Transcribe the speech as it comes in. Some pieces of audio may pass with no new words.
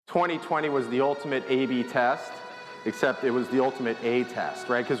2020 was the ultimate A/B test, except it was the ultimate A test,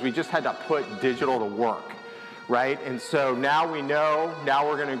 right? Because we just had to put digital to work, right? And so now we know, now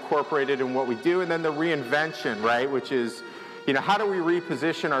we're going to incorporate it in what we do, and then the reinvention, right? Which is, how do we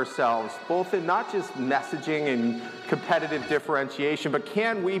reposition ourselves, both in not just messaging and competitive differentiation, but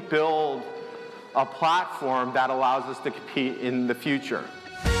can we build a platform that allows us to compete in the future?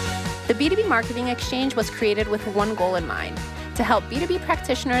 The B2B Marketing Exchange was created with one goal in mind: to help B2B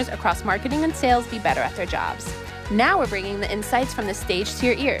practitioners across marketing and sales be better at their jobs. Now we're bringing the insights from the stage to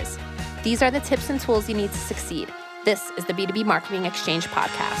your ears. These are the tips and tools you need to succeed. This is the B2B Marketing Exchange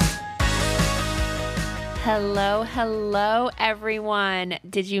podcast. Hello, everyone.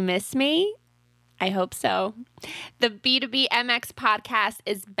 Did you miss me? I hope so. The B2B MX podcast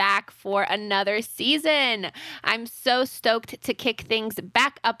is back for another season. I'm so stoked to kick things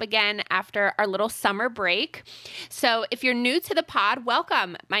back up again after our little summer break. So if you're new to the pod,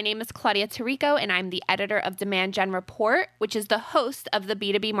 welcome. My name is Claudia Tarico, and I'm the editor of Demand Gen Report, which is the host of the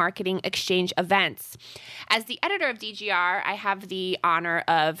B2B Marketing Exchange events. As the editor of DGR, I have the honor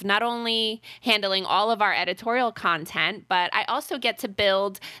of not only handling all of our editorial content, but I also get to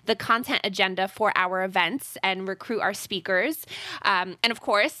build the content agenda for our events and recruit our speakers. And of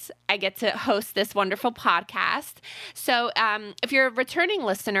course, I get to host this wonderful podcast. So if you're a returning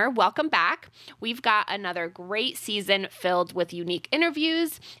listener, welcome back. We've got another great season filled with unique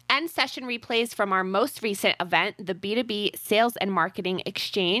interviews and session replays from our most recent event, the B2B Sales and Marketing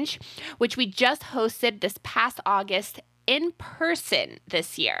Exchange, which we just hosted this past August in person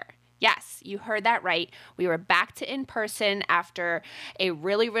this year. Yes, you heard that right. We were back to in-person after a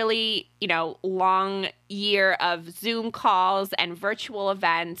really, long year of Zoom calls and virtual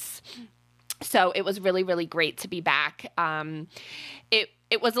events. So it was really great to be back.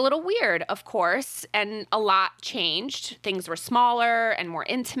 It was a little weird, of course, and a lot changed. Things were smaller and more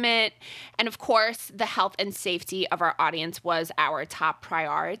intimate. And of course, the health and safety of our audience was our top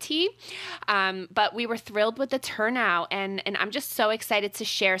priority. But we were thrilled with the turnout, and I'm just so excited to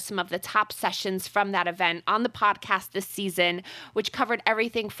share some of the top sessions from that event on the podcast this season, which covered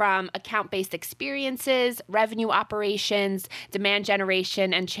everything from account-based experiences, revenue operations, demand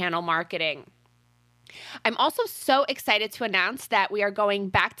generation, and channel marketing. I'm also so excited to announce that we are going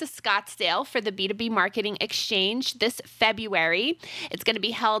back to Scottsdale for the B2B Marketing Exchange this February. It's going to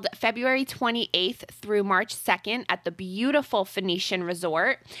be held February 28th through March 2nd at the beautiful Phoenician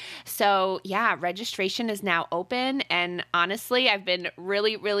Resort. So yeah, registration is now open. And honestly, I've been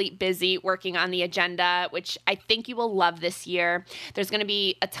really busy working on the agenda, which I think you will love this year. There's going to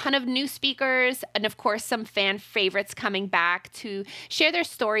be a ton of new speakers and of course some fan favorites coming back to share their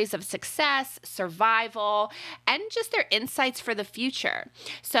stories of success, survival, and just their insights for the future.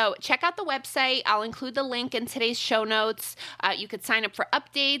 So check out the website. I'll include the link in today's show notes. You could sign up for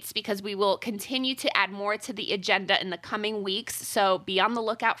updates because we will continue to add more to the agenda in the coming weeks. So be on the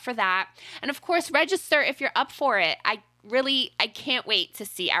lookout for that. And of course, register if you're up for it. I can't wait to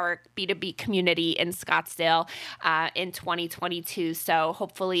see our B2B community in Scottsdale in 2022. So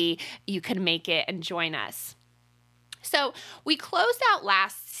hopefully you can make it and join us. So we closed out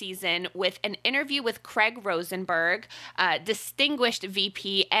last season with an interview with Craig Rosenberg, distinguished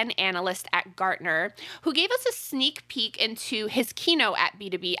VP and analyst at Gartner, who gave us a sneak peek into his keynote at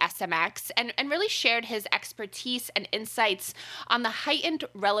B2B SMX and really shared his expertise and insights on the heightened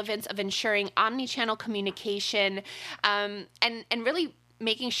relevance of ensuring omnichannel communication and really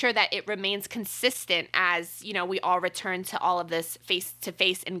making sure that it remains consistent as, we all return to all of this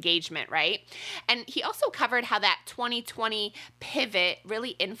face-to-face engagement, right? And he also covered how that 2020 pivot really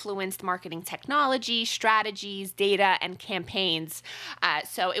influenced marketing technology, strategies, data, and campaigns.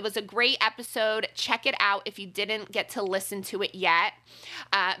 So it was a great episode. Check it out if you didn't get to listen to it yet,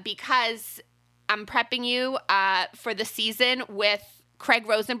 because I'm prepping you for the season with Craig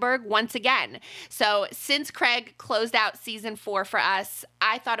Rosenberg once again. So since Craig closed out season 4 for us,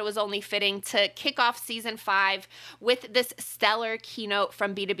 I thought it was only fitting to kick off season 5 with this stellar keynote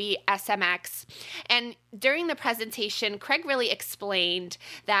from B2B SMX. And during the presentation, Craig really explained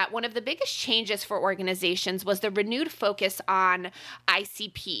that one of the biggest changes for organizations was the renewed focus on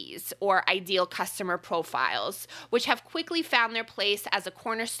ICPs, or ideal customer profiles, which have quickly found their place as a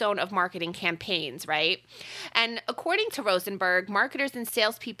cornerstone of marketing campaigns, right? And according to Rosenberg, marketers and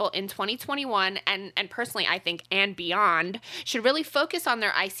salespeople in 2021, and personally I think and beyond, should really focus on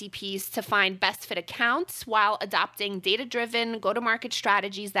their ICPs to find best fit accounts while adopting data-driven go-to-market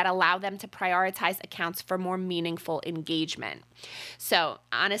strategies that allow them to prioritize accounts for more meaningful engagement. So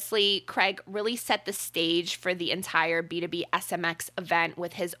honestly, Craig really set the stage for the entire B2B SMX event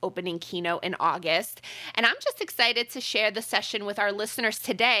with his opening keynote in August. And I'm just excited to share the session with our listeners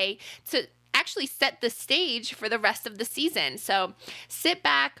today to actually set the stage for the rest of the season. So sit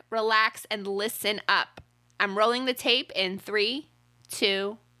back, relax, and listen up. I'm rolling the tape in 3,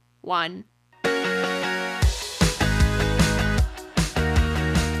 2, 1.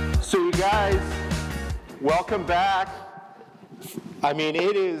 So you guys, welcome back. I mean,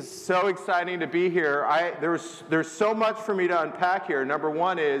 it is so exciting to be here. There's so much for me to unpack here. Number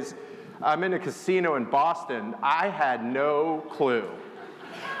one is I'm in a casino in Boston. I had no clue.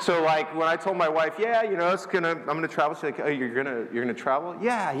 So like when I told my wife, yeah, you know, I'm gonna travel. She's like, oh, you're gonna travel?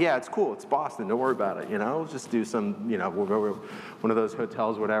 Yeah, it's cool. It's Boston. Don't worry about it. You know, just do some. You know, we'll go to one of those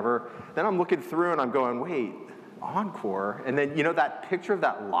hotels, whatever. Then I'm looking through and I'm going, wait, Encore. And then you know that picture of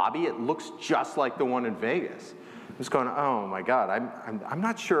that lobby? It looks just like the one in Vegas. I'm just going, oh my God, I'm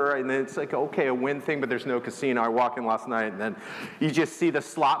not sure. And then it's like, okay, a win thing, but there's no casino. I walked in last night and then you just see the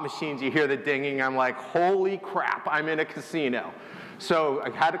slot machines. You hear the dinging. I'm like, holy crap, I'm in a casino. So I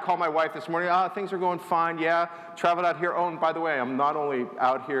had to call my wife this morning. Things are going fine. Yeah, traveled out here. Oh, and by the way, I'm not only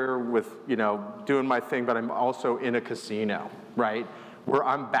out here with, you know, doing my thing, but I'm also in a casino, right? Where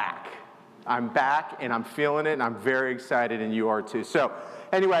I'm back. I'm back and I'm feeling it and I'm very excited and you are too. So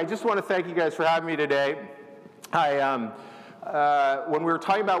anyway, I just want to thank you guys for having me today. When we were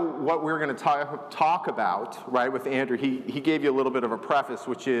talking about what we were going to talk about, right, with Andrew, he gave you a little bit of a preface,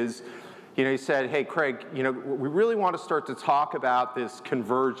 which is, you know, he said, hey, Craig, you know, we really want to start to talk about this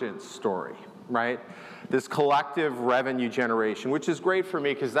convergence story, right? This collective revenue generation, which is great for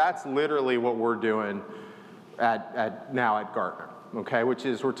me because that's literally what we're doing now at Gartner, okay? Which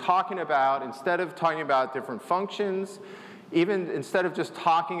is we're talking about, instead of talking about different functions, even instead of just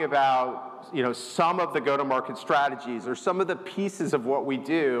talking about, you know, some of the go-to-market strategies or some of the pieces of what we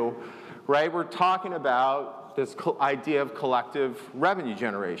do, right? We're talking about this idea of collective revenue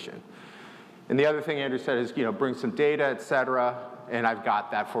generation. And the other thing Andrew said is, you know, bring some data, et cetera, and I've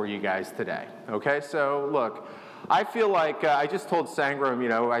got that for you guys today. Okay, so look, I feel like I just told Sangram, you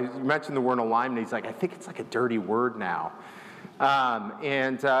know, I mentioned the word alignment. He's like, I think it's like a dirty word now.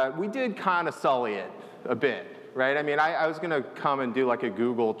 We did kind of sully it a bit, right? I mean, I was going to come and do like a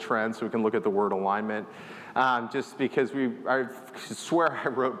Google trend so we can look at the word alignment, just because I swear I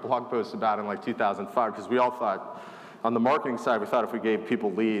wrote blog posts about it in like 2005 because we all thought, on the marketing side, we thought if we gave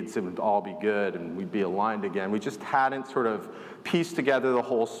people leads, it would all be good and we'd be aligned again. We just hadn't sort of pieced together the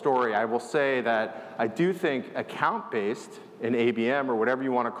whole story. I will say that I do think account-based in ABM, or whatever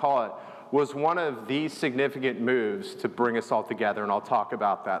you want to call it, was one of the significant moves to bring us all together, and I'll talk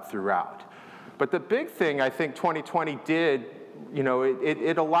about that throughout. But the big thing I think 2020 did, you know,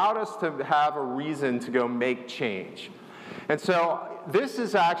 it allowed us to have a reason to go make change. And so this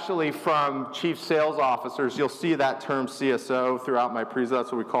is actually from chief sales officers. You'll see that term CSO throughout my presentation.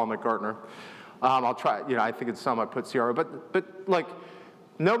 That's what we call them at Gartner. I'll try, you know, I think it's some I put CRO, but like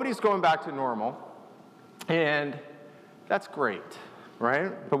nobody's going back to normal, and that's great,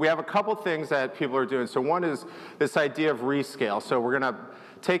 right? But we have a couple things that people are doing. So one is this idea of rescale. So we're going to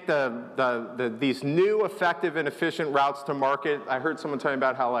take these new effective and efficient routes to market. I heard someone talking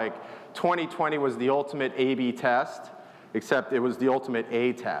about how like 2020 was the ultimate A/B test. Except it was the ultimate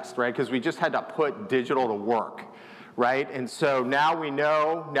A test, right? Because we just had to put digital to work, right? And so now we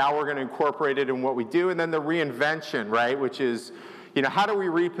know, now we're going to incorporate it in what we do. And then the reinvention, right? Which is, you know, how do we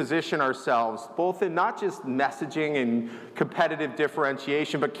reposition ourselves, both in not just messaging and competitive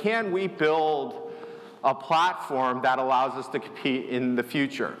differentiation, but can we build a platform that allows us to compete in the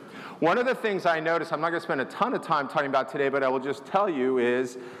future? One of the things I noticed, I'm not going to spend a ton of time talking about today, but I will just tell you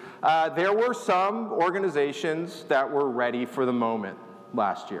is, there were some organizations that were ready for the moment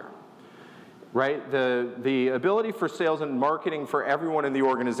last year, right? The ability for sales and marketing for everyone in the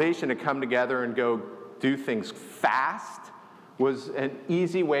organization to come together and go do things fast was an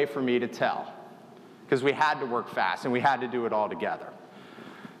easy way for me to tell, because we had to work fast and we had to do it all together.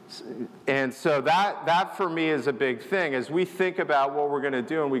 And so that for me is a big thing. As we think about what we're going to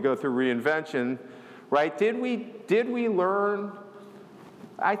do and we go through reinvention, right? Did we learn?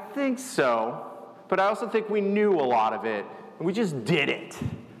 I think so, but I also think we knew a lot of it, and we just did it.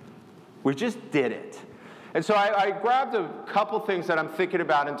 We just did it. And so I grabbed a couple things that I'm thinking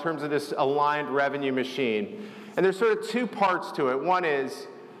about in terms of this aligned revenue machine. And there's sort of two parts to it. One is,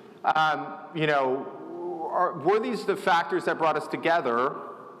 you know, were these the factors that brought us together?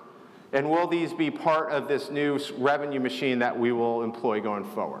 And will these be part of this new revenue machine that we will employ going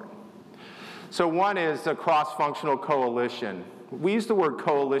forward? So one is a cross-functional coalition. We use the word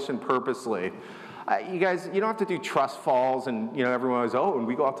coalition purposely. You guys, you don't have to do trust falls and, everyone goes, oh, and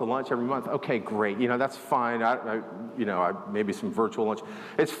we go out to lunch every month. Okay, great. That's fine. Maybe some virtual lunch.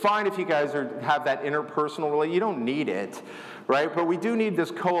 It's fine if you guys have that interpersonal relationship. You don't need it, right? But we do need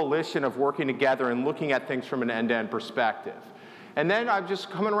this coalition of working together and looking at things from an end-to-end perspective. And then I'm just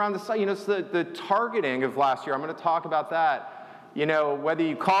coming around the side, it's the targeting of last year. I'm going to talk about that. Whether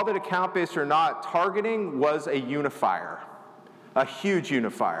you called it account-based or not, targeting was a unifier, a huge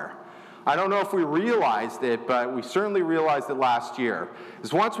unifier. I don't know if we realized it, but we certainly realized it last year.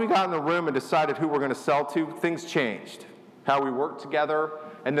 Because once we got in the room and decided who we're going to sell to, things changed. How we worked together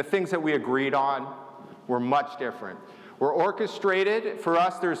and the things that we agreed on were much different. We're orchestrated. For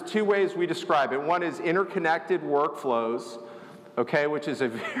us, there's two ways we describe it. One is interconnected workflows, okay, which is a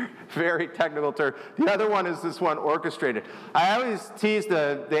very, very technical term. The other one is this one, orchestrated. I always tease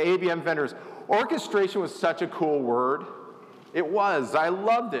the ABM vendors. Orchestration was such a cool word. It was. I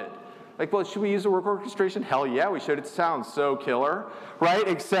loved it. Like, well, should we use the word orchestration? Hell yeah, we should. It sounds so killer, right?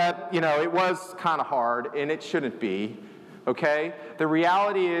 Except, it was kind of hard, and it shouldn't be, okay? The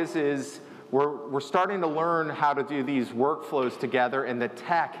reality is we're starting to learn how to do these workflows together, and the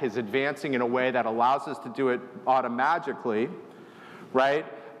tech is advancing in a way that allows us to do it automatically, right?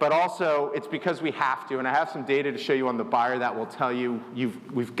 But also, it's because we have to, and I have some data to show you on the buyer that will tell you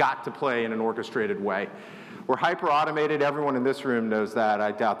we've got to play in an orchestrated way. We're hyper-automated. Everyone in this room knows that.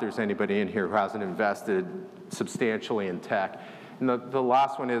 I doubt there's anybody in here who hasn't invested substantially in tech. And the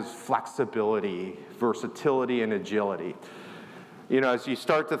last one is flexibility, versatility, and agility. As you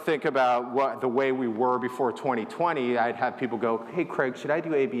start to think about the way we were before 2020, I'd have people go, hey, Craig, should I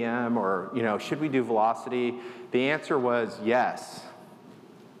do ABM? Or, should we do velocity? The answer was yes,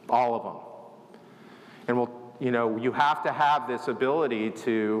 all of them. And you have to have this ability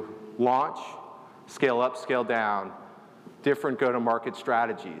to launch, scale up, scale down, different go-to-market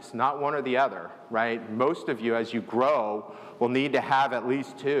strategies, not one or the other, right? Most of you, as you grow, will need to have at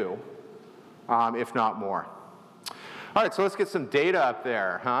least two, if not more. All right, so let's get some data up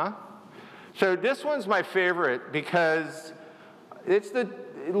there, huh? So this one's my favorite because it's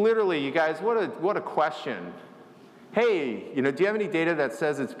literally, you guys, what a question. Hey, do you have any data that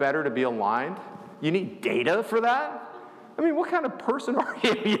says it's better to be aligned? You need data for that? I mean, what kind of person are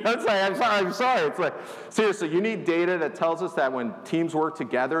you? It's like, I'm sorry. It's like, seriously, you need data that tells us that when teams work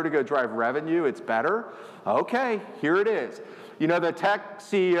together to go drive revenue, it's better? Okay, here it is. The tech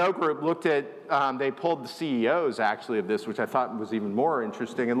CEO group looked at, they pulled the CEOs, actually, of this, which I thought was even more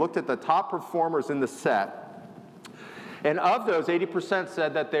interesting, and looked at the top performers in the set. And of those, 80%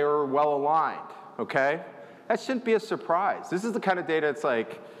 said that they were well aligned, okay? That shouldn't be a surprise. This is the kind of data it's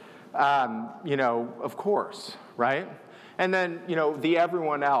like, of course, right? And then, the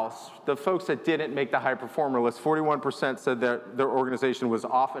everyone else, the folks that didn't make the high performer list, 41% said that their organization was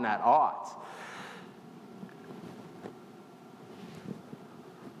often at odds.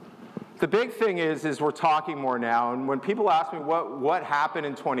 The big thing is we're talking more now, and when people ask me what happened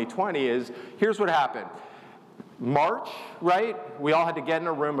in 2020 here's what happened. March, right? We all had to get in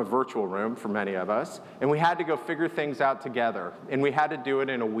a room, a virtual room for many of us, and we had to go figure things out together, and we had to do it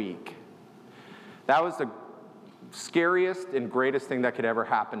in a week. That was the scariest and greatest thing that could ever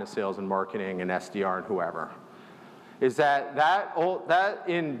happen to sales and marketing and SDR and whoever, is that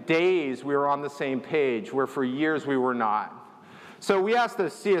in days we were on the same page, where for years we were not. So we asked the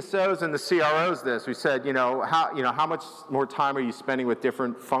CSOs and the CROs this. We said, how much more time are you spending with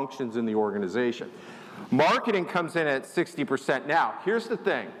different functions in the organization? Marketing comes in at 60%. Now, here's the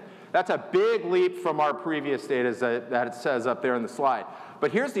thing. That's a big leap from our previous data that it says up there on the slide.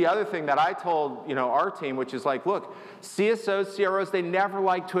 But here's the other thing that I told our team, which is like, look, CSOs, CROs, they never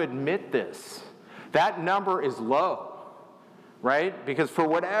like to admit this. That number is low. Right? Because for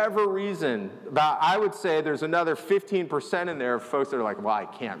whatever reason, I would say there's another 15% in there of folks that are like, well, I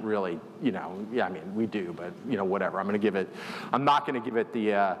can't really, yeah, I mean, we do, but, whatever. I'm not going to give it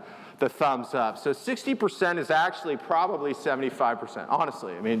the thumbs up. So 60% is actually probably 75%,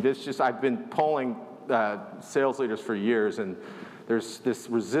 honestly. I mean, I've been polling sales leaders for years, and there's this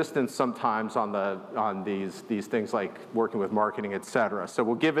resistance sometimes on these things like working with marketing, et cetera. So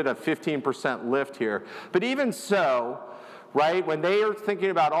we'll give it a 15% lift here. But even so, right, when they are thinking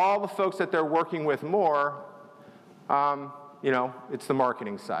about all the folks that they're working with more, it's the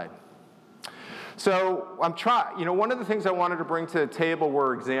marketing side. So one of the things I wanted to bring to the table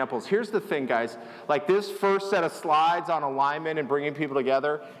were examples. Here's the thing, guys. Like this first set of slides on alignment and bringing people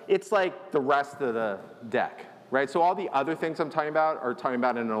together, it's like the rest of the deck. right? So all the other things I'm talking about are talking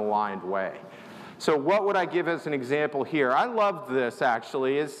about in an aligned way. So what would I give as an example here? I love this,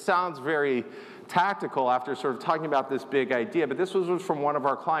 actually. It sounds very tactical after sort of talking about this big idea, but this was from one of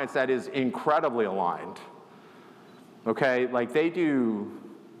our clients that is incredibly aligned. Okay, like they do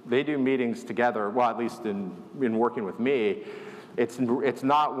meetings together, well, at least in working with me. It's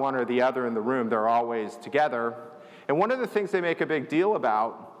not one or the other in the room, they're always together. And one of the things they make a big deal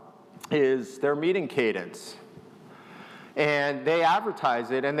about is their meeting cadence. And they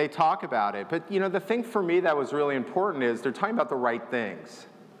advertise it and they talk about it. But the thing for me that was really important is they're talking about the right things.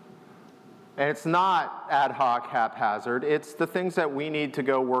 And it's not ad hoc, haphazard. It's the things that we need to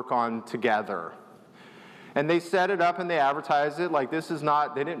go work on together. And they set it up and they advertise it like this is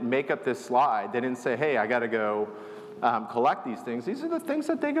not, they didn't make up this slide. They didn't say, hey, I got to go collect these things. These are the things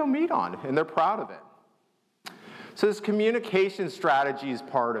that they go meet on, and they're proud of it. So this communication strategy is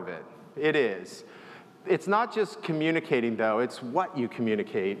part of it. It is. It's not just communicating, though. It's what you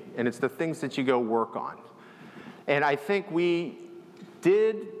communicate, and it's the things that you go work on. And I think we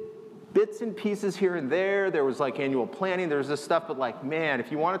did bits and pieces here and there. There was like annual planning. There was this stuff, but like, man,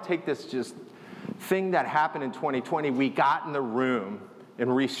 if you want to take this just thing that happened in 2020, we got in the room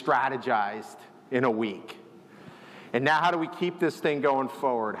and re-strategized in a week. And now how do we keep this thing going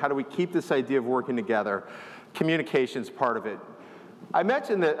forward? How do we keep this idea of working together? Communication's part of it. I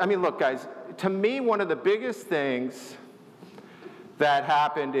mentioned that, look, guys, to me, one of the biggest things that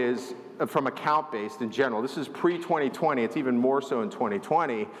happened is from account-based in general, this is pre-2020, it's even more so in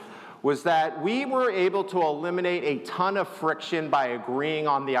 2020, was that we were able to eliminate a ton of friction by agreeing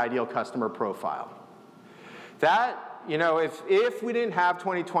on the ideal customer profile. That, if we didn't have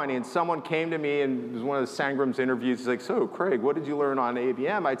 2020 and someone came to me and it was one of the Sangram's interviews, he's like, so Craig, what did you learn on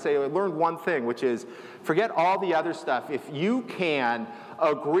ABM? I'd say I learned one thing, which is forget all the other stuff. If you can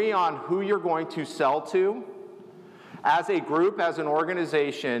agree on who you're going to sell to as a group, as an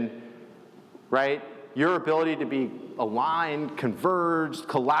organization, right? Your ability to be aligned, converged,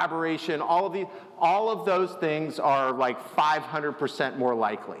 collaboration, all of those things are like 500% more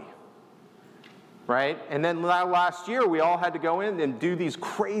likely, right? And then last year, we all had to go in and do these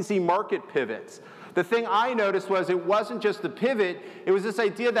crazy market pivots. The thing I noticed was it wasn't just the pivot, it was this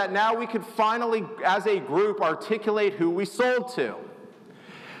idea that now we could finally, as a group, articulate who we sold to.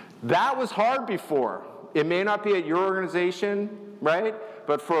 That was hard before. It may not be at your organization, right?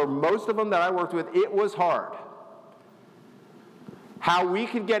 But for most of them that I worked with, it was hard. How we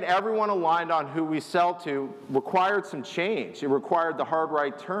could get everyone aligned on who we sell to required some change. It required the hard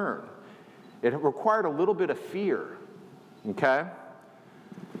right turn. It required a little bit of fear, okay?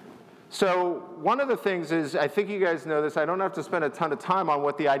 So one of the things is, I think you guys know this, I don't have to spend a ton of time on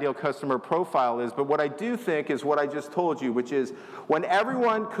what the ideal customer profile is, but what I do think is what I just told you, which is when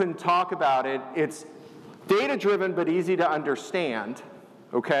everyone can talk about it, it's data-driven but easy to understand,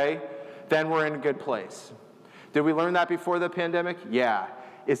 okay, then we're in a good place. Did we learn that before the pandemic? Yeah.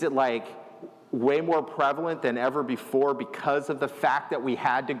 Is it like way more prevalent than ever before because of the fact that we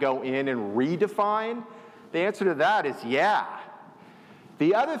had to go in and redefine? The answer to that is yeah.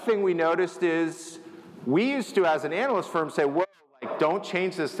 The other thing we noticed is we used to, as an analyst firm, say, whoa, like, don't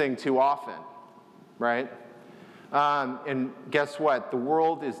change this thing too often, right? And guess what? The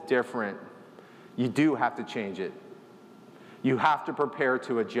world is different. You do have to change it. You have to prepare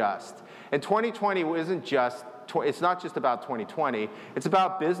to adjust. And 2020 isn't just, it's not just about 2020, it's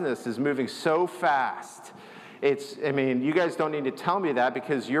about businesses moving so fast. You guys don't need to tell me that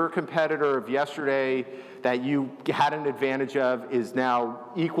because your competitor of yesterday that you had an advantage of is now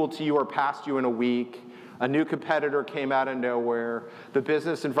equal to you or past you in a week. A new competitor came out of nowhere. The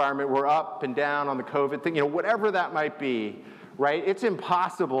business environment, we're up and down on the COVID thing, whatever that might be, right? It's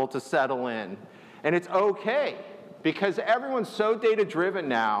impossible to settle in. And it's okay because everyone's so data-driven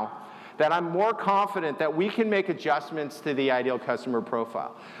now that I'm more confident that we can make adjustments to the ideal customer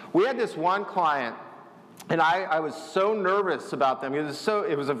profile. We had this one client, and I was so nervous about them. It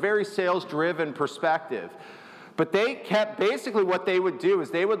was a very sales-driven perspective. But they kept, basically what they would do is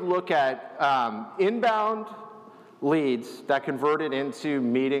they would look at inbound leads that converted into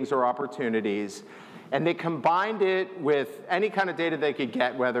meetings or opportunities, and they combined it with any kind of data they could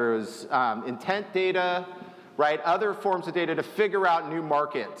get, whether it was intent data, right, other forms of data to figure out new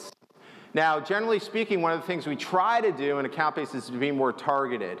markets. Now, generally speaking, one of the things we try to do in account-based is to be more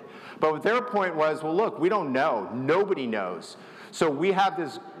targeted. But their point was, well, look, we don't know. Nobody knows. So we have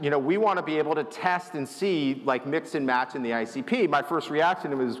this, we want to be able to test and see, like, mix and match in the ICP. My first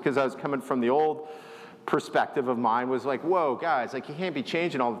reaction was, because I was coming from the old perspective of mine, was like, whoa, guys, like, you can't be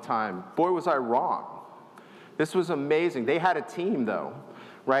changing all the time. Boy, was I wrong. This was amazing. They had a team, though,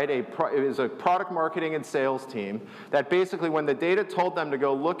 right? It was a product marketing and sales team that basically when the data told them to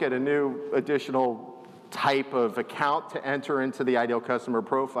go look at a new additional type of account to enter into the ideal customer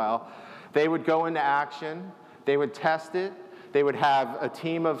profile, they would go into action, they would test it, they would have a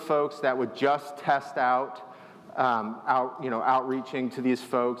team of folks that would just test outreaching to these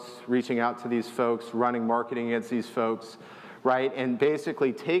folks, reaching out to these folks, running marketing against these folks, right? And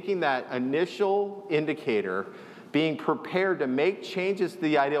basically taking that initial indicator, being prepared to make changes to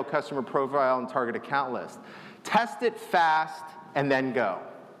the ideal customer profile and target account list, test it fast, and then go.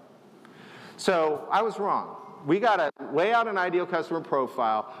 So I was wrong. We got to lay out an ideal customer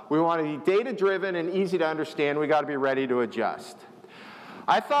profile. We want to be data-driven and easy to understand. We got to be ready to adjust.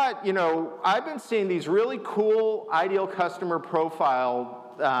 I thought, I've been seeing these really cool ideal customer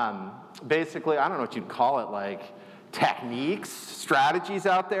profile, basically, I don't know what you'd call it, like techniques, strategies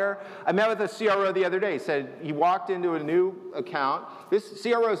out there. I met with a CRO the other day. He said he walked into a new account. This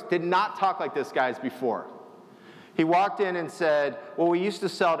CROs did not talk like this guys before. He walked in and said, well, we used to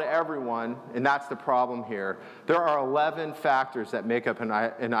sell to everyone, and that's the problem here. There are 11 factors that make up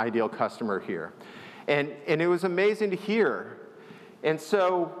an ideal customer here. And it was amazing to hear. And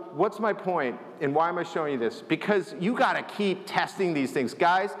so what's my point, and why am I showing you this? Because you got to keep testing these things.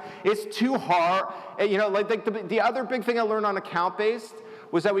 Guys, it's too hard. The other big thing I learned on account-based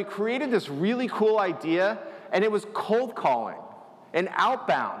was that we created this really cool idea, and it was cold calling and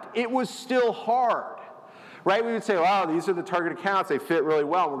outbound. It was still hard. Right? We would say, wow, these are the target accounts. They fit really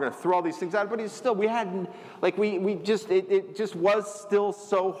well. We're going to throw all these things out. But it's still, it just was still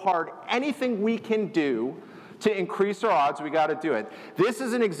so hard. Anything we can do to increase our odds, we got to do it. This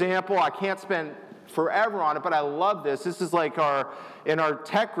is an example. I can't spend forever on it, but I love this. This is like in our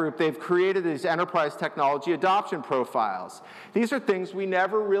tech group, they've created these enterprise technology adoption profiles. These are things we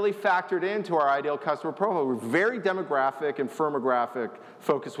never really factored into our ideal customer profile. We're very demographic and firmographic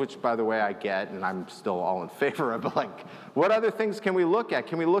focused, which, by the way, I get, and I'm still all in favor of. But what other things can we look at?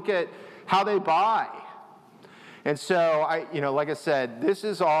 Can we look at how they buy? And so, like I said, this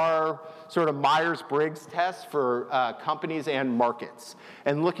is our sort of Myers-Briggs test for companies and markets.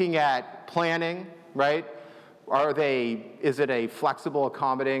 And looking at planning, right? Is it a flexible,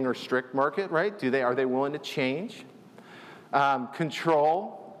 accommodating, or strict market, right? Are they willing to change?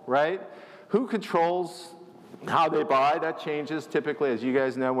 Control, right? Who controls how they buy? That changes typically, as you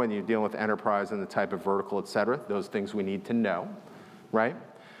guys know, when you're dealing with enterprise and the type of vertical, et cetera. Those things we need to know, right?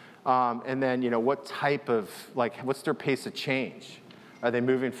 And then, what type of, what's their pace of change? Are they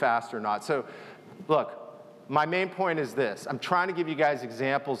moving fast or not? So, look, my main point is this. I'm trying to give you guys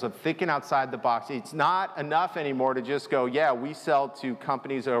examples of thinking outside the box. It's not enough anymore to just go, yeah, we sell to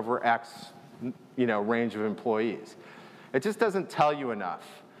companies over X, range of employees. It just doesn't tell you enough,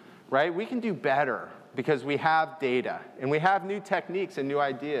 right? We can do better because we have data and we have new techniques and new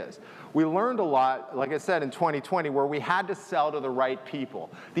ideas. We learned a lot, like I said, in 2020, where we had to sell to the right people.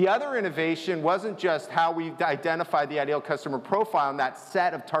 The other innovation wasn't just how we identified the ideal customer profile and that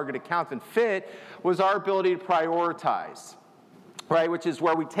set of target accounts and fit, was our ability to prioritize, right? Which is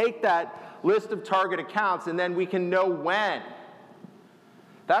where we take that list of target accounts and then we can know when.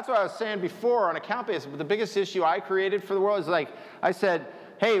 That's what I was saying before on account base. The biggest issue I created for the world is I said,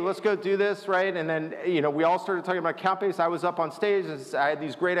 hey, let's go do this, right? And then, we all started talking about account base. I was up on stage, and I had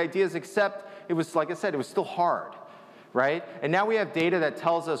these great ideas, except it was, like I said, it was still hard, right? And now we have data that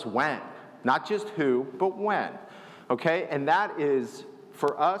tells us when, not just who, but when, okay? And that is,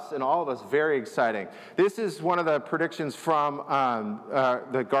 for us and all of us, very exciting. This is one of the predictions from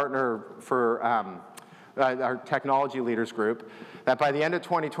the Gartner for our technology leaders group, that by the end of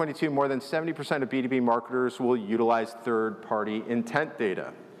 2022, more than 70% of B2B marketers will utilize third-party intent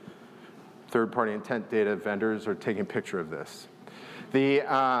data. Third-party intent data vendors are taking a picture of this.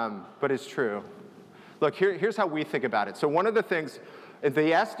 But it's true. Look, here's how we think about it. So one of the things, the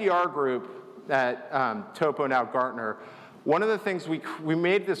SDR group at Topo, now Gartner, one of the things we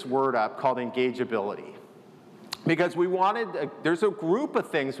made this word up called engageability. Because there's a group of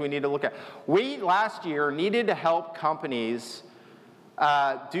things we need to look at. We, last year, needed to help companies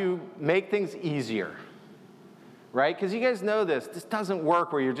make things easier, right? Because you guys know this doesn't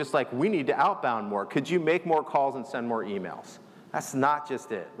work where you're just like, we need to outbound more. Could you make more calls and send more emails? That's not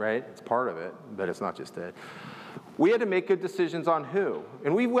just it, right? It's part of it, but it's not just it. We had to make good decisions on who.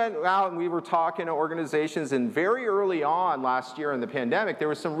 And we went out and we were talking to organizations, and very early on last year in the pandemic, there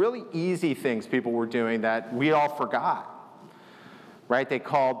were some really easy things people were doing that we all forgot, right? They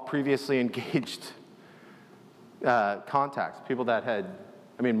called previously engaged contacts, people that had,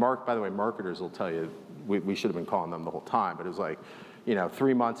 by the way, marketers will tell you, we should have been calling them the whole time, but it was like,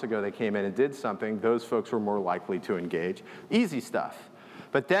 3 months ago they came in and did something, those folks were more likely to engage. Easy stuff.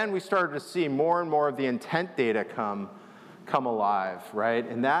 But then we started to see more and more of the intent data come alive, right?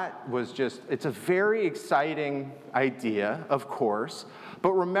 And that was it's a very exciting idea, of course,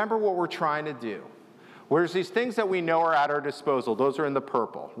 but remember what we're trying to do. Whereas these things that we know are at our disposal, those are in the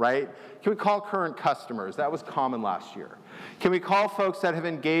purple, right? Can we call current customers? That was common last year. Can we call folks that have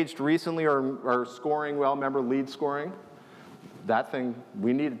engaged recently or are scoring well? Remember lead scoring? That thing,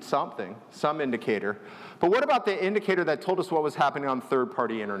 we needed something, some indicator. But what about the indicator that told us what was happening on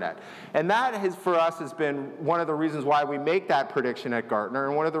third-party internet? And that for us has been one of the reasons why we make that prediction at Gartner,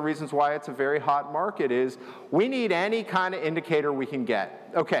 and one of the reasons why it's a very hot market is we need any kind of indicator we can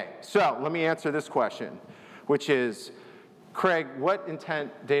get. Okay, so let me answer this question, which is, Craig, what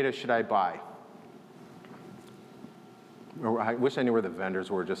intent data should I buy? Or I wish I knew where the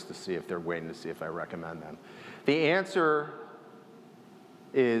vendors were just to see if they're waiting to see if I recommend them. The answer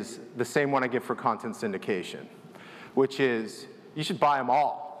is the same one I give for content syndication, which is you should buy them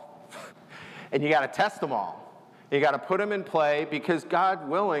all. And you got to test them all. You got to put them in play because God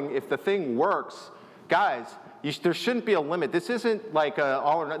willing, if the thing works, guys, there shouldn't be a limit. This isn't like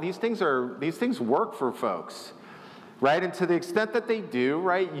all or not. These things work for folks, right? And to the extent that they do,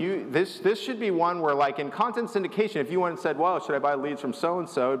 right, this should be one where, like in content syndication, if you went and said, well, should I buy leads from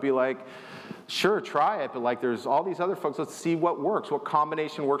so-and-so, it'd be like, sure, try it, but like there's all these other folks, let's see what works, what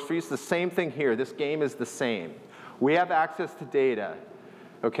combination works for you. It's the same thing here. This game is the same. We have access to data,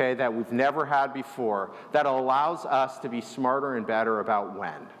 okay, that we've never had before that allows us to be smarter and better about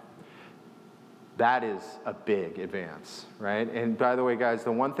when. That is a big advance, right? And by the way, guys,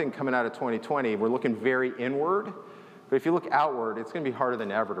 the one thing coming out of 2020, we're looking very inward, but if you look outward, it's going to be harder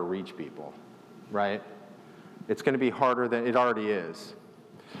than ever to reach people, right? It's going to be harder than it already is.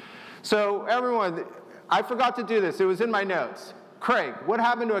 So everyone, I forgot to do this. It was in my notes. Craig, what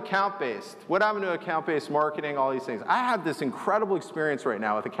happened to account-based? What happened to account-based marketing, all these things? I have this incredible experience right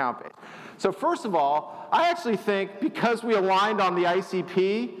now with account-based. So first of all, I actually think because we aligned on the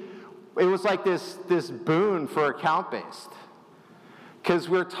ICP, it was like this boon for account-based. Because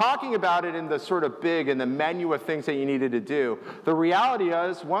we're talking about it in the sort of big, in the menu of things that you needed to do. The reality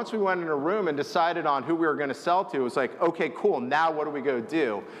is, once we went in a room and decided on who we were going to sell to, it was like, okay, cool, now what do we go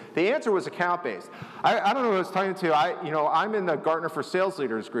do? The answer was account-based. I don't know who I was talking to. I'm in the Gartner for Sales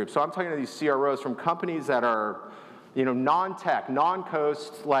Leaders group, so I'm talking to these CROs from companies that are, non-tech,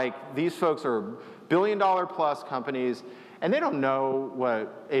 non-coast, like these folks are billion-dollar-plus companies, and they don't know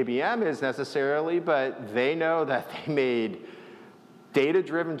what ABM is necessarily, but they know that they made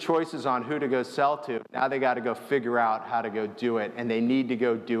data-driven choices on who to go sell to. Now they got to go figure out how to go do it, and they need to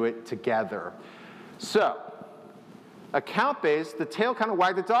go do it together. So, account-based, the tail kind of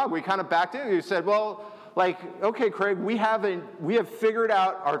wagged the dog. We kind of backed in. We said, well, like, okay, Craig, we have figured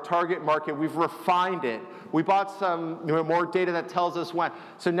out our target market. We've refined it. We bought some more data that tells us when.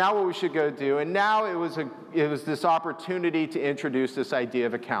 So now what we should go do, and now it was this opportunity to introduce this idea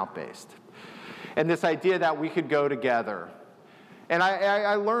of account-based, and this idea that we could go together. And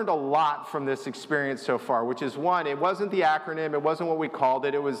I learned a lot from this experience so far, which is one, it wasn't the acronym, it wasn't what we called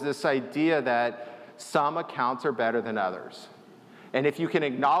it, it was this idea that some accounts are better than others. And if you can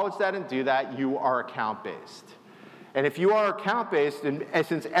acknowledge that and do that, you are account-based. And if you are account-based, and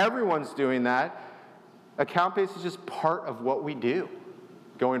since everyone's doing that, account-based is just part of what we do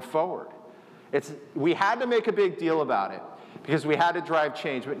going forward. We had to make a big deal about it because we had to drive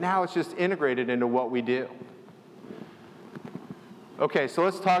change, but now it's just integrated into what we do. Okay, so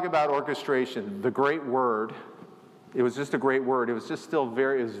let's talk about orchestration. The great word, it was just a great word. It was just it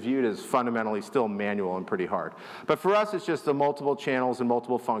was viewed as fundamentally still manual and pretty hard. But for us, it's just the multiple channels and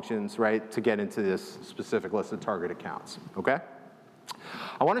multiple functions, right, to get into this specific list of target accounts, okay?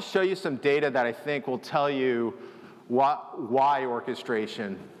 I want to show you some data that I think will tell you why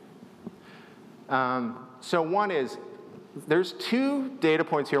orchestration. So one is, there's two data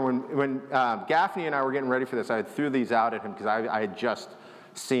points here. When Gaffney and I were getting ready for this, I threw these out at him because I had just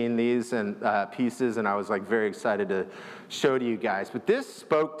seen these and pieces, and I was like very excited to show to you guys. But this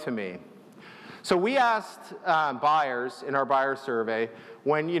spoke to me. So we asked buyers in our buyer survey,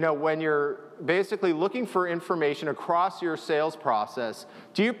 when you're basically looking for information across your sales process,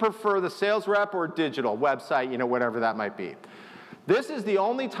 do you prefer the sales rep or digital, website, whatever that might be? This is the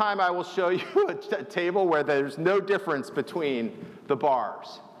only time I will show you a table where there's no difference between the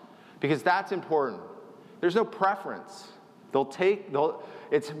bars, because that's important. There's no preference.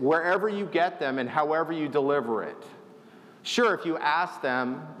 It's wherever you get them and however you deliver it. Sure, if you ask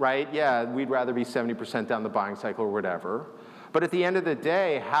them, right, yeah, we'd rather be 70% down the buying cycle or whatever. But at the end of the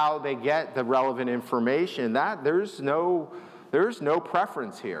day, how they get the relevant information, there's no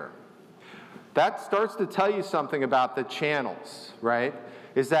preference here. that starts to tell you something about the channels, right?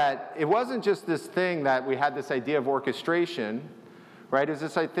 Is that it wasn't just this thing that we had this idea of orchestration, right? It's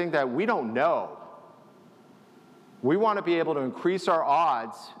this thing that we don't know. We want to be able to increase our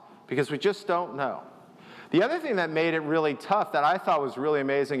odds because we just don't know. The other thing that made it really tough that I thought was really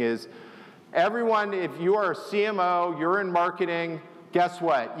amazing is everyone, if you are a CMO, you're in marketing, guess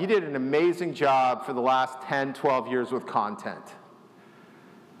what? You did an amazing job for the last 10, 12 years with content.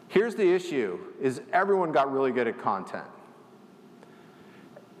 Here's the issue, is everyone got really good at content.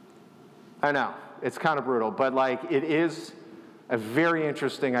 I know, it's kind of brutal, but like it is a very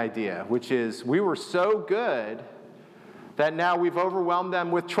interesting idea, which is we were so good that now we've overwhelmed them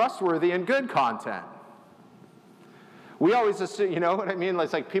with trustworthy and good content. We always assume, you know what I mean?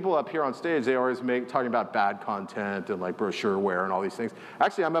 It's like people up here on stage, they always talking about bad content and like brochureware and all these things.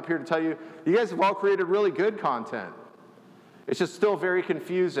 Actually, I'm up here to tell you, you guys have all created really good content. It's just still very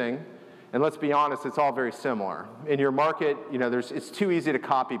confusing, and let's be honest, it's all very similar. In your market, you know, it's too easy to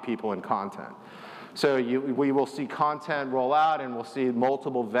copy people in content. So we will see content roll out, and we'll see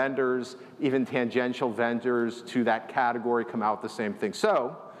multiple vendors, even tangential vendors to that category come out with the same thing.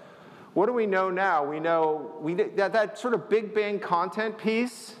 So what do we know now? We know that sort of big bang content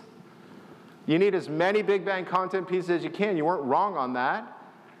piece, you need as many big bang content pieces as you can. You weren't wrong on that,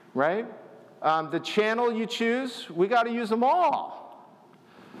 right? The channel you choose, we got to use them all.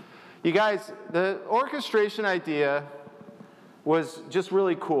 You guys, the orchestration idea was just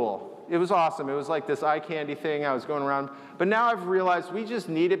really cool. It was awesome. It was like this eye candy thing I was going around. But now I've realized we just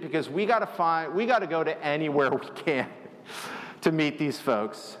need it because we got to go to anywhere we can to meet these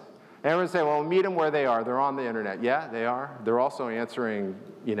folks. And everyone say, well, meet them where they are. They're on the internet. Yeah, they are. They're also answering,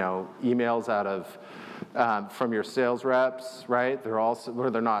 you know, emails out of from your sales reps, right?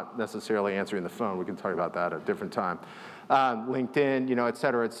 They're not necessarily answering the phone. We can talk about that at a different time. LinkedIn, you know, et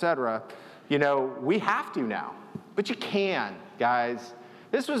cetera, et cetera. You know, we have to now, but you can, guys.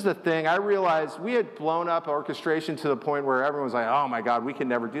 This was the thing. I realized we had blown up orchestration to the point where everyone was like, oh my God, we can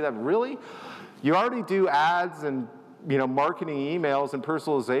never do that. Really? You already do ads and, you know, marketing emails and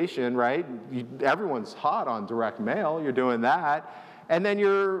personalization, right? Everyone's hot on direct mail. You're doing that. And then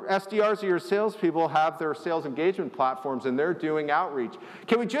your SDRs or your salespeople have their sales engagement platforms, and they're doing outreach.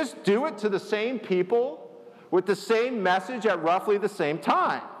 Can we just do it to the same people with the same message at roughly the same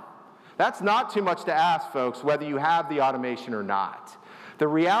time? That's not too much to ask, folks, whether you have the automation or not. The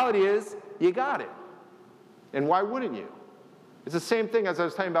reality is, you got it. And why wouldn't you? It's the same thing as I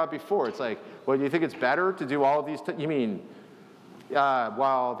was talking about before. It's like, well, do you think it's better to do all of these? You mean,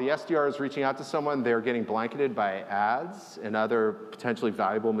 while the SDR is reaching out to someone, they're getting blanketed by ads and other potentially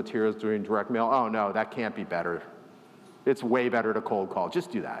valuable materials doing direct mail? Oh, no, that can't be better. It's way better to cold call.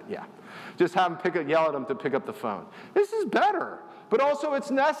 Just do that, yeah. Just have them yell at them to pick up the phone. This is better, but also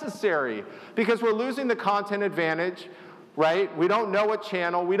it's necessary because we're losing the content advantage, right? We don't know what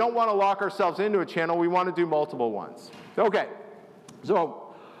channel. We don't want to lock ourselves into a channel. We want to do multiple ones. Okay,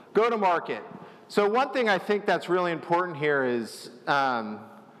 so go to market. So one thing I think that's really important here is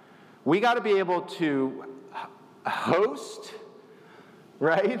we got to be able to host,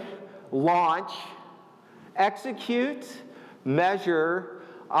 right, launch, execute, measure,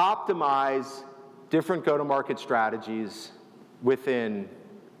 optimize different go-to-market strategies within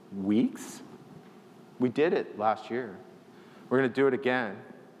weeks. We did it last year. We're going to do it again.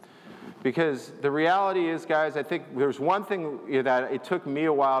 Because the reality is, guys, I think there's one thing that it took me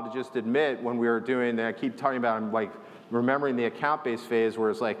a while to just admit when we were doing that. I keep talking about, I'm like remembering the account-based phase where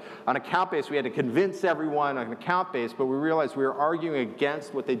it's like, on account-based, we had to convince everyone on account-based, but we realized we were arguing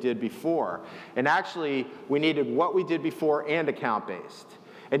against what they did before. And actually, we needed what we did before and account-based.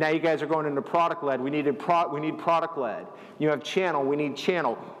 And now you guys are going into product-led. We need product-led. You have channel, we need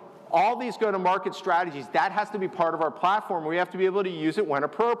channel. All these go-to-market strategies, that has to be part of our platform. We have to be able to use it when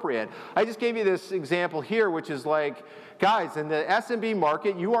appropriate. I just gave you this example here, which is like, guys, in the SMB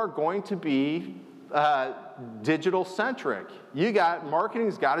market, you are going to be digital-centric.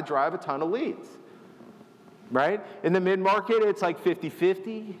 Marketing's got to drive a ton of leads, right? In the mid-market, it's like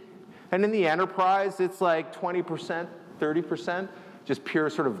 50-50. And in the enterprise, it's like 20%, 30%, just pure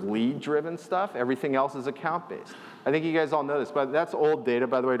sort of lead-driven stuff. Everything else is account-based. I think you guys all know this, but that's old data,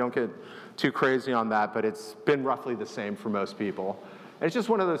 by the way. Don't get too crazy on that, but it's been roughly the same for most people. And it's just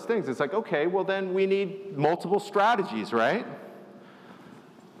one of those things. It's like, okay, well then we need multiple strategies, right?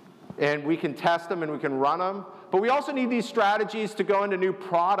 And we can test them and we can run them. But we also need these strategies to go into new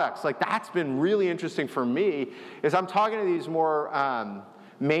products. Like that's been really interesting for me, is I'm talking to these more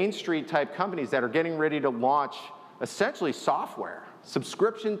Main Street type companies that are getting ready to launch essentially software,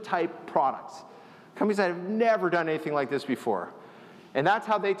 subscription type products. Companies that have never done anything like this before. And that's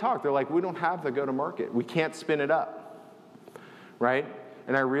how they talk. They're like, we don't have the go-to-market. We can't spin it up, right?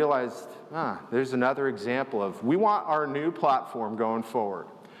 And I realized, there's another example of, we want our new platform going forward,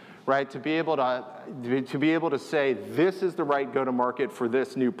 right? To be able to say, this is the right go-to-market for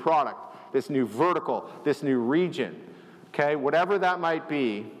this new product, this new vertical, this new region, okay? Whatever that might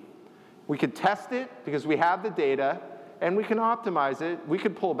be, we could test it because we have the data, and we can optimize it. We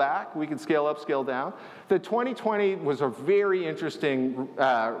could pull back. We could scale up, scale down. The 2020 was a very interesting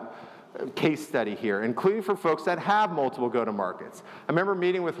case study here, including for folks that have multiple go-to-markets. I remember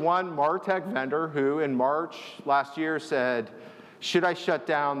meeting with one MarTech vendor who, in March last year, said, should I shut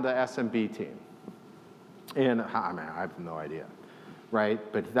down the SMB team? And I have no idea, right?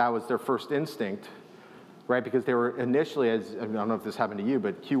 But that was their first instinct, right? Because they were initially, I don't know if this happened to you,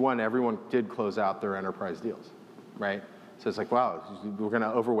 but Q1, everyone did close out their enterprise deals, right? So it's like, wow, we're going to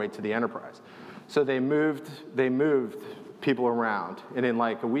overweight to the enterprise. So they moved people around, and in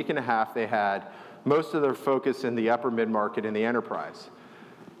like a week and a half, they had most of their focus in the upper mid-market and the enterprise.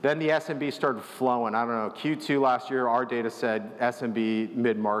 Then the SMB started flowing. I don't know, Q2 last year, our data said SMB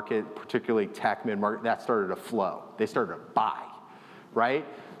mid-market, particularly tech mid-market, that started to flow. They started to buy, right?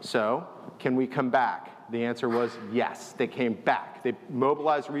 So can we come back? The answer was yes, they came back. They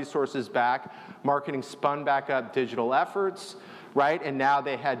mobilized resources back, marketing spun back up digital efforts, right? And now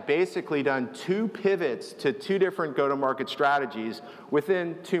they had basically done 2 pivots to 2 different go-to-market strategies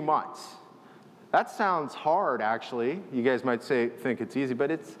within 2 months. That sounds hard, actually. You guys might think it's easy, but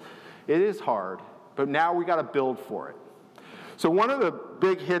it is hard. But now we got to build for it. So one of the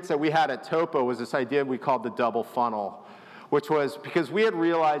big hits that we had at Topo was this idea we called the double funnel, which was because we had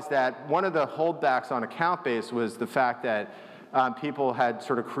realized that one of the holdbacks on account base was the fact that people had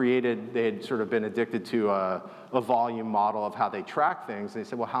sort of they had sort of been addicted to a volume model of how they track things. And they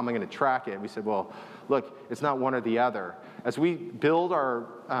said, well, how am I going to track it? And we said, well, look, it's not one or the other. As we build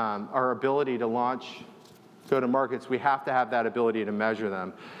our ability to launch go-to-markets, we have to have that ability to measure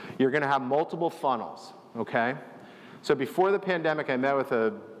them. You're going to have multiple funnels, okay? So before the pandemic, I met with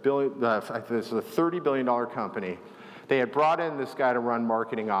this is a $30 billion company. They had brought in this guy to run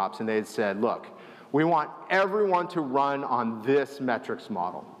marketing ops, and they had said, look, we want everyone to run on this metrics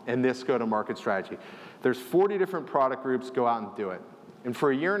model and this go-to-market strategy. There's 40 different product groups, go out and do it. And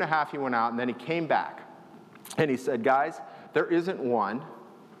for a year and a half, he went out, and then he came back. And he said, guys, there isn't one,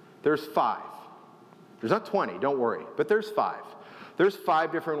 there's 5. There's not 20, don't worry, but there's 5. There's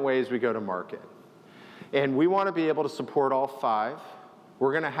 5 different ways we go to market. And we want to be able to support all 5.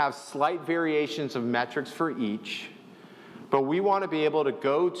 We're going to have slight variations of metrics for each. But we want to be able to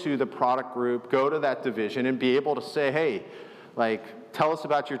go to the product group, go to that division, and be able to say, hey, like, tell us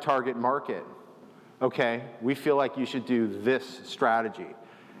about your target market. Okay, we feel like you should do this strategy.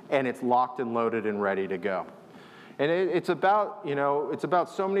 And it's locked and loaded and ready to go. And it's about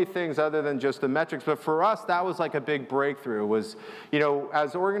so many things other than just the metrics. But for us, that was like a big breakthrough was,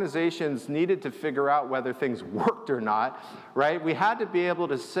 as organizations needed to figure out whether things worked or not, right? We had to be able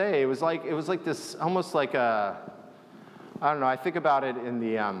to say, it was like this, almost like I don't know, I think about it in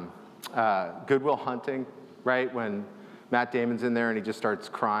the Good Will Hunting, right? When Matt Damon's in there and he just starts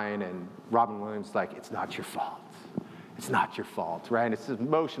crying and Robin Williams is like, it's not your fault. It's not your fault, right? And it's an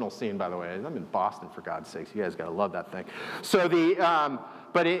emotional scene, by the way. I'm in Boston, for God's sakes. You guys got to love that thing. So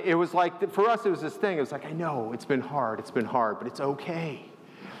but it was like, for us, it was this thing. It was like, I know, it's been hard, but it's okay.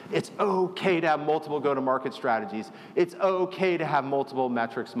 It's okay to have multiple go-to-market strategies. It's okay to have multiple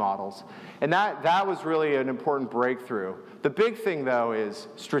metrics models. And that was really an important breakthrough. The big thing, though, is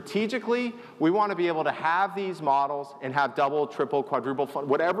strategically, we want to be able to have these models and have double, triple, quadruple,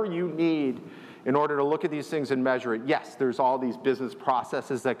 whatever you need in order to look at these things and measure it. Yes, there's all these business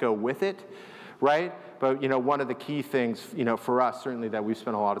processes that go with it, right? But one of the key things, for us, certainly that we've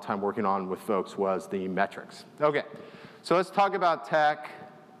spent a lot of time working on with folks was the metrics. Okay, so let's talk about tech.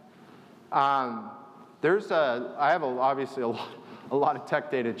 I have obviously a lot of tech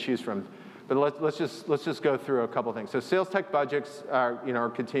data to choose from, but let's just go through a couple things. So sales tech budgets are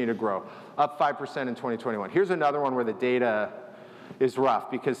continue to grow, up 5% in 2021. Here's another one where the data is rough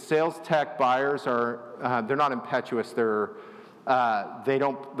because sales tech buyers they're not impetuous. They're not.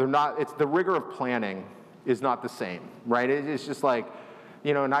 It's the rigor of planning is not the same, right? It's just like,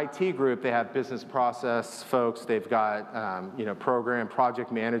 an IT group, they have business process folks, they've got, program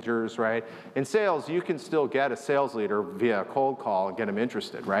project managers, right? In sales, you can still get a sales leader via a cold call and get them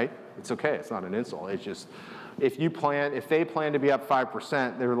interested, right? It's okay, it's not an insult. It's just, if they plan to be up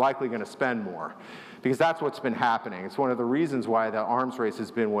 5%, they're likely going to spend more because that's what's been happening. It's one of the reasons why the arms race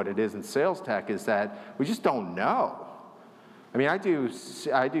has been what it is in sales tech is that we just don't know. I mean, I do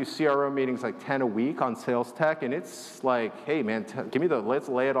CRO meetings like 10 a week on sales tech, and it's like, hey man, let's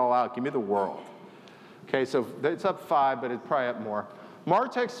lay it all out. Give me the world. Okay, so it's up 5, but it's probably up more.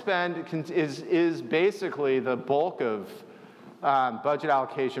 MarTech spend is basically the bulk of budget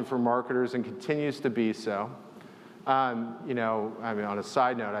allocation for marketers and continues to be so. You know, I mean, on a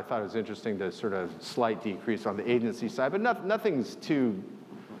side note, I thought it was interesting the sort of slight decrease on the agency side, but nothing's too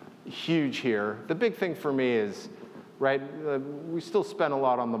huge here. The big thing for me is, right, we still spend a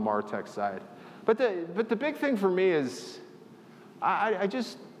lot on the MarTech side. But the big thing for me is I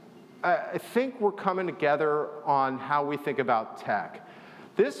think we're coming together on how we think about tech.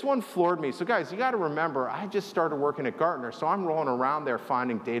 This one floored me. So guys, you got to remember, I just started working at Gartner, so I'm rolling around there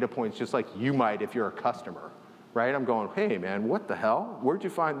finding data points just like you might if you're a customer, right? I'm going, hey man, what the hell? Where'd you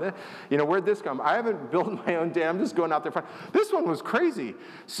find this? You know, where'd this come? I haven't built my own data. I'm just going out there. This one was crazy.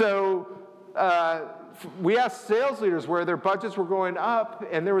 So we asked sales leaders where their budgets were going up,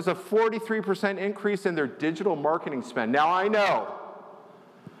 and there was a 43% increase in their digital marketing spend. Now I know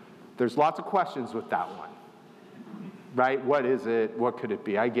there's lots of questions with that one. Right? What is it? What could it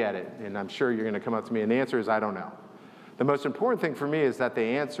be? I get it. And I'm sure you're going to come up to me, and the answer is I don't know. The most important thing for me is that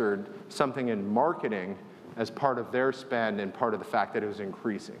they answered something in marketing as part of their spend and part of the fact that it was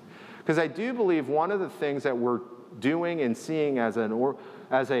increasing. Because I do believe one of the things that we're doing and seeing as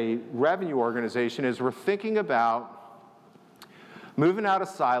a revenue organization is we're thinking about moving out of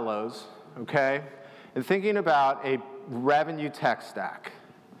silos, okay, and thinking about a revenue tech stack,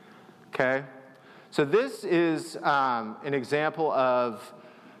 okay? So this is an example of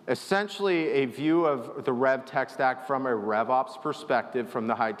essentially a view of the Rev tech stack from a RevOps perspective from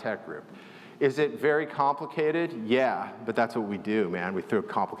the high tech group. Is it very complicated? Yeah, but that's what we do, man. We throw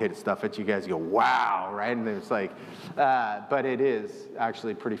complicated stuff at you guys. You go, wow, right? And it's like, but it is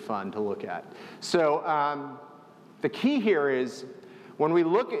actually pretty fun to look at. So the key here is when we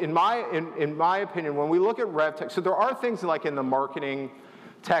look, in my opinion, when we look at Rev tech, so there are things like in the marketing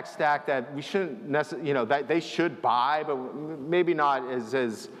tech stack that we shouldn't necessarily, you know, that they should buy, but maybe not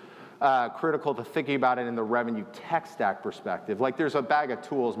as critical to thinking about it in the revenue tech stack perspective. Like there's a bag of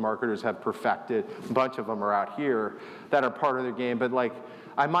tools marketers have perfected, a bunch of them are out here that are part of their game, but like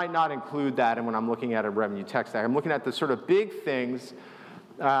I might not include that in when I'm looking at a revenue tech stack. I'm looking at the sort of big things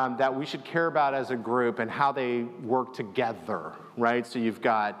that we should care about as a group and how they work together, right? So you've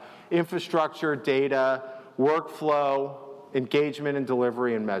got infrastructure, data, workflow, engagement and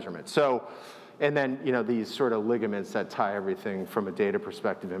delivery and measurement. So, and then, you know, these sort of ligaments that tie everything from a data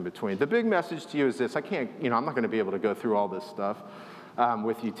perspective in between. The big message to you is this: I can't, you know, I'm not going to be able to go through all this stuff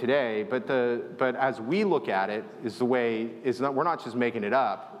with you today, but as we look at it, we're not just making it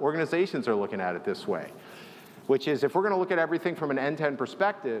up. Organizations are looking at it this way, which is if we're going to look at everything from an end-to-end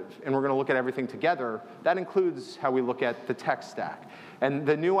perspective and we're going to look at everything together, that includes how we look at the tech stack. And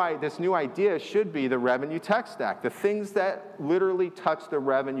this new idea should be the revenue tech stack, the things that literally touch the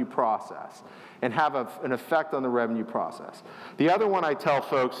revenue process and have an effect on the revenue process. The other one I tell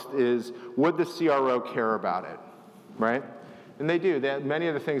folks is, would the CRO care about it, right? And they do. Many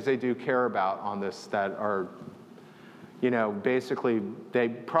of the things they do care about on this that are, you know, basically they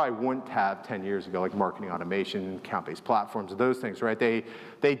probably wouldn't have 10 years ago, like marketing automation, account-based platforms, those things, right?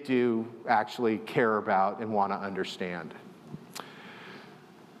 They do actually care about and want to understand.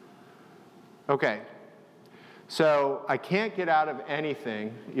 Okay, so I can't get out of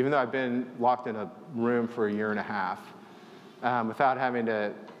anything, even though I've been locked in a room for a year and a half, without having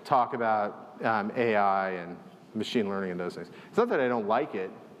to talk about AI and machine learning and those things. It's not that I don't like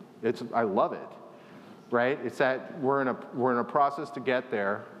it, I love it, right? It's that we're in a process to get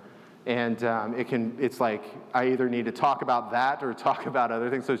there, and it's like I either need to talk about that or talk about other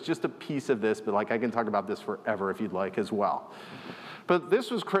things. So it's just a piece of this, but like I can talk about this forever if you'd like as well. But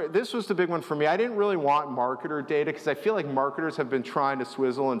this was the big one for me. I didn't really want marketer data because I feel like marketers have been trying to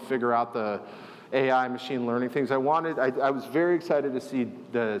swizzle and figure out the AI machine learning things. I was very excited to see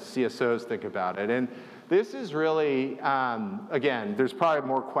the CSOs think about it. And this is really, again, there's probably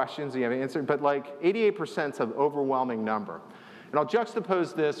more questions you haven't answered, but like 88% is an overwhelming number. And I'll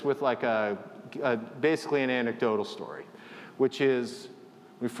juxtapose this with like basically an anecdotal story, which is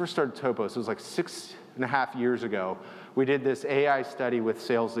when we first started Topos, it was like 6.5 years ago. We did this AI study with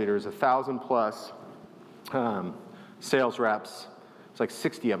sales leaders, 1,000 plus sales reps. It's like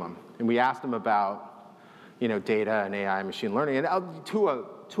 60 of them, and we asked them about, you know, data and AI, machine learning, and to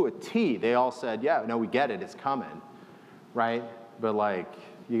a T, they all said, "Yeah, no, we get it, it's coming, right? But like,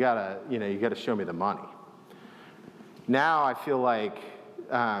 you gotta show me the money." Now I feel like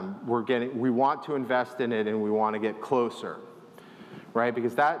we want to invest in it, and we want to get closer, right?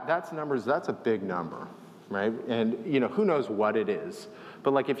 Because that's a big number. right? And who knows what it is.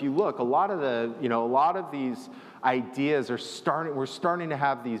 But like if you look, a lot of these ideas we're starting to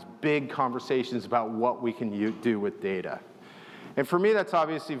have these big conversations about what we can do with data. And for me, that's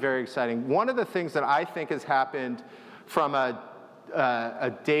obviously very exciting. One of the things that I think has happened from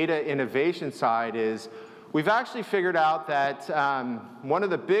a data innovation side is we've actually figured out that one of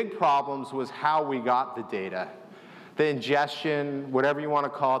the big problems was how we got the data. The ingestion, whatever you want to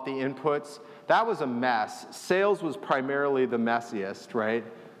call it, the inputs, that was a mess. Sales was primarily the messiest, right?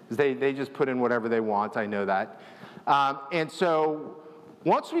 They just put in whatever they want, I know that. And so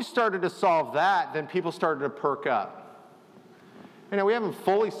once we started to solve that, then people started to perk up. We haven't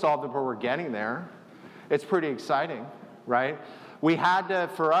fully solved it, but we're getting there. It's pretty exciting, right? We had to,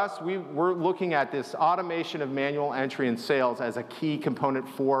 for us, we're looking at this automation of manual entry and sales as a key component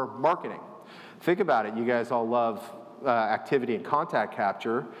for marketing. Think about it. You guys all love activity and contact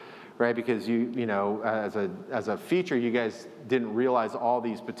capture, right? Because as a feature, you guys didn't realize all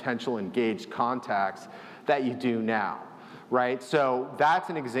these potential engaged contacts that you do now, right? So that's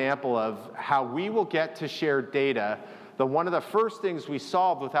an example of how we will get to share data. One of the first things we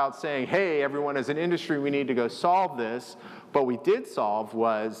solved without saying, hey, everyone as an industry, we need to go solve this, but we did solve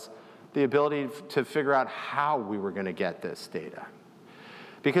was the ability to figure out how we were going to get this data.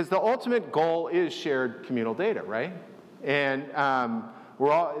 Because the ultimate goal is shared communal data, right? And I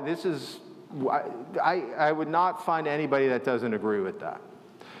would not find anybody that doesn't agree with that.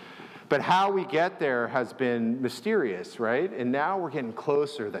 But how we get there has been mysterious, right? And now we're getting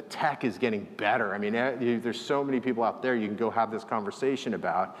closer. The tech is getting better. I mean, there's so many people out there you can go have this conversation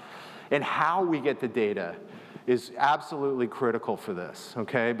about. And how we get the data is absolutely critical for this,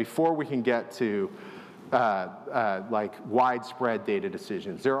 okay? Before we can get to like widespread data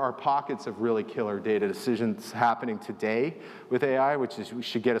decisions. There are pockets of really killer data decisions happening today with AI, which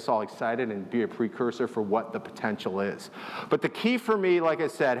should get us all excited and be a precursor for what the potential is. But the key for me, like I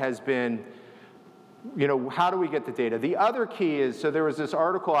said, has been, how do we get the data? The other key is, so there was this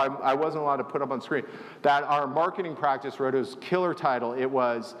article I wasn't allowed to put up on screen that our marketing practice wrote. It was killer title. It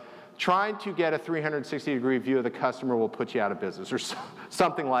was trying to get a 360-degree view of the customer will put you out of business, or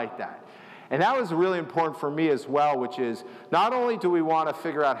something like that. And that was really important for me as well, which is not only do we want to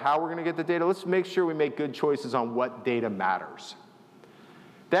figure out how we're going to get the data, let's make sure we make good choices on what data matters.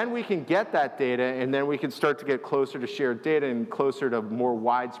 Then we can get that data, and then we can start to get closer to shared data and closer to more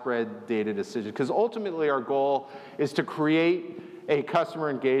widespread data decisions. Because ultimately our goal is to create a customer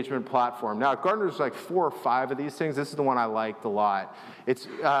engagement platform. Now, at Gartner's like 4 or 5 of these things. This is the one I liked a lot. It's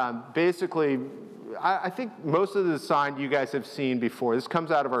basically, I think most of the design you guys have seen before. This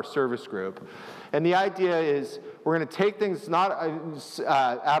comes out of our service group. And the idea is we're going to take things not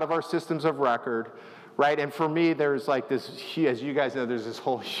out of our systems of record, right? And for me, there's like this, as you guys know, there's this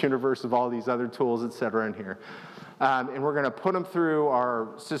whole universe of all these other tools, et cetera, in here. And we're going to put them through our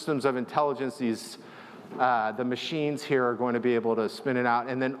systems of intelligence. The machines here are going to be able to spin it out.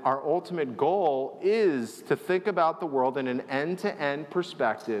 And then our ultimate goal is to think about the world in an end-to-end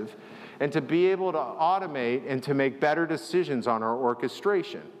perspective and to be able to automate and to make better decisions on our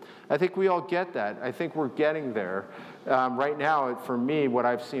orchestration. I think we all get that. I think we're getting there. Right now, for me, what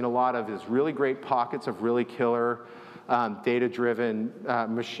I've seen a lot of is really great pockets of really killer data-driven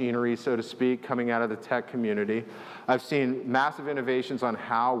machinery, so to speak, coming out of the tech community. I've seen massive innovations on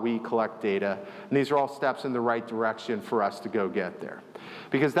how we collect data, and these are all steps in the right direction for us to go get there.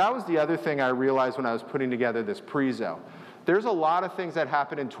 Because that was the other thing I realized when I was putting together this Prezo. There's a lot of things that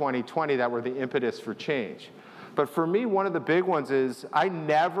happened in 2020 that were the impetus for change. But for me, one of the big ones is I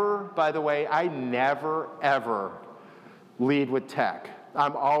never, ever lead with tech.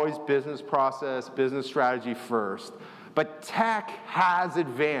 I'm always business process, business strategy first. But tech has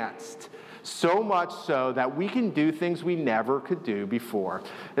advanced so much so that we can do things we never could do before.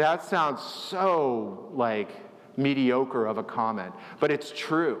 That sounds so like mediocre of a comment, but it's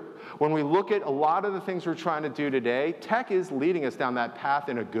true. When we look at a lot of the things we're trying to do today, tech is leading us down that path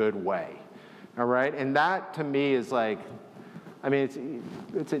in a good way, all right? And that, to me, is like, I mean,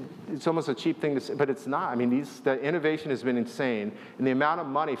 it's almost a cheap thing to say, but it's not. I mean, the innovation has been insane, and the amount of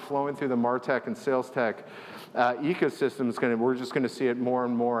money flowing through the MarTech and SalesTech ecosystem we're just going to see it more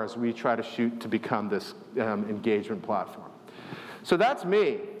and more as we try to shoot to become this engagement platform. So that's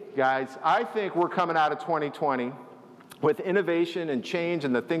me, guys. I think we're coming out of 2020 with innovation and change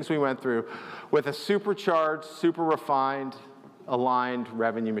and the things we went through with a supercharged, super refined, aligned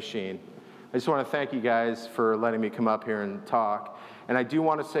revenue machine. I just want to thank you guys for letting me come up here and talk. And I do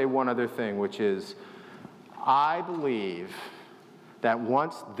want to say one other thing, which is I believe that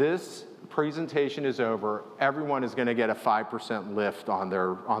once this presentation is over, everyone is going to get a 5% lift on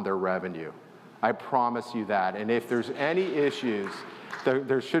their revenue. I promise you that. And if there's any issues,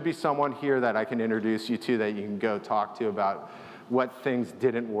 there should be someone here that I can introduce you to that you can go talk to about what things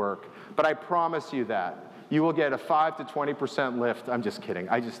didn't work. But I promise you that you will get a 5 to 20% lift. I'm just kidding.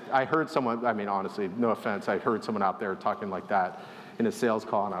 I heard someone, I mean, honestly, no offense, I heard someone out there talking like that in a sales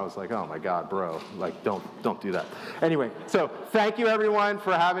call, and I was like, oh my God, bro, like, don't do that. Anyway, so thank you everyone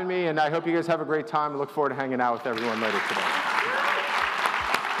for having me, and I hope you guys have a great time. I look forward to hanging out with everyone later today.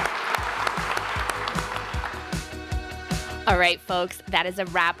 All right, folks, that is a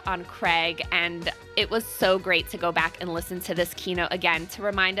wrap on Craig, and it was so great to go back and listen to this keynote again to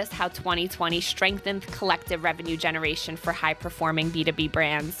remind us how 2020 strengthened collective revenue generation for high-performing B2B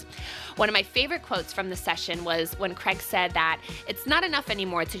brands. One of my favorite quotes from the session was when Craig said that it's not enough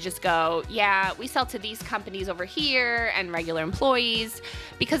anymore to just go, yeah, we sell to these companies over here and regular employees,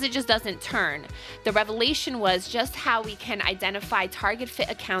 because it just doesn't turn. The revelation was just how we can identify target fit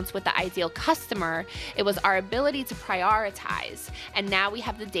accounts with the ideal customer. It was our ability to prioritize. And now we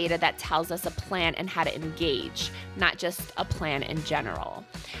have the data that tells us a plan and how to engage, not just a plan in general.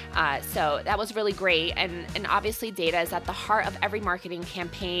 So that was really great. And obviously data is at the heart of every marketing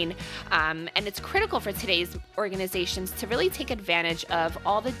campaign. And it's critical for today's organizations to really take advantage of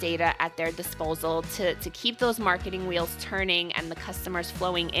all the data at their disposal to keep those marketing wheels turning and the customers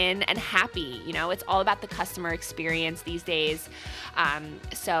flowing in and happy. You know, it's all about the customer experience these days.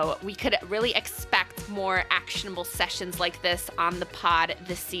 So we could really expect more actionable sessions like this on the pod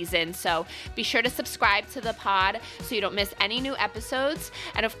this season. So be sure to subscribe to the pod so you don't miss any new episodes.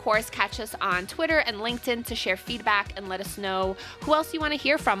 And of course, catch us on Twitter and LinkedIn to share feedback and let us know who else you want to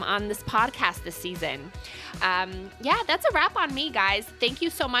hear from on this podcast this season. Yeah, that's a wrap on me, guys. Thank you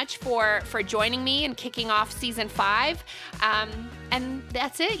so much for joining me and kicking off season 5. And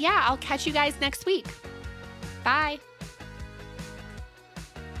that's it. Yeah, I'll catch you guys next week. Bye.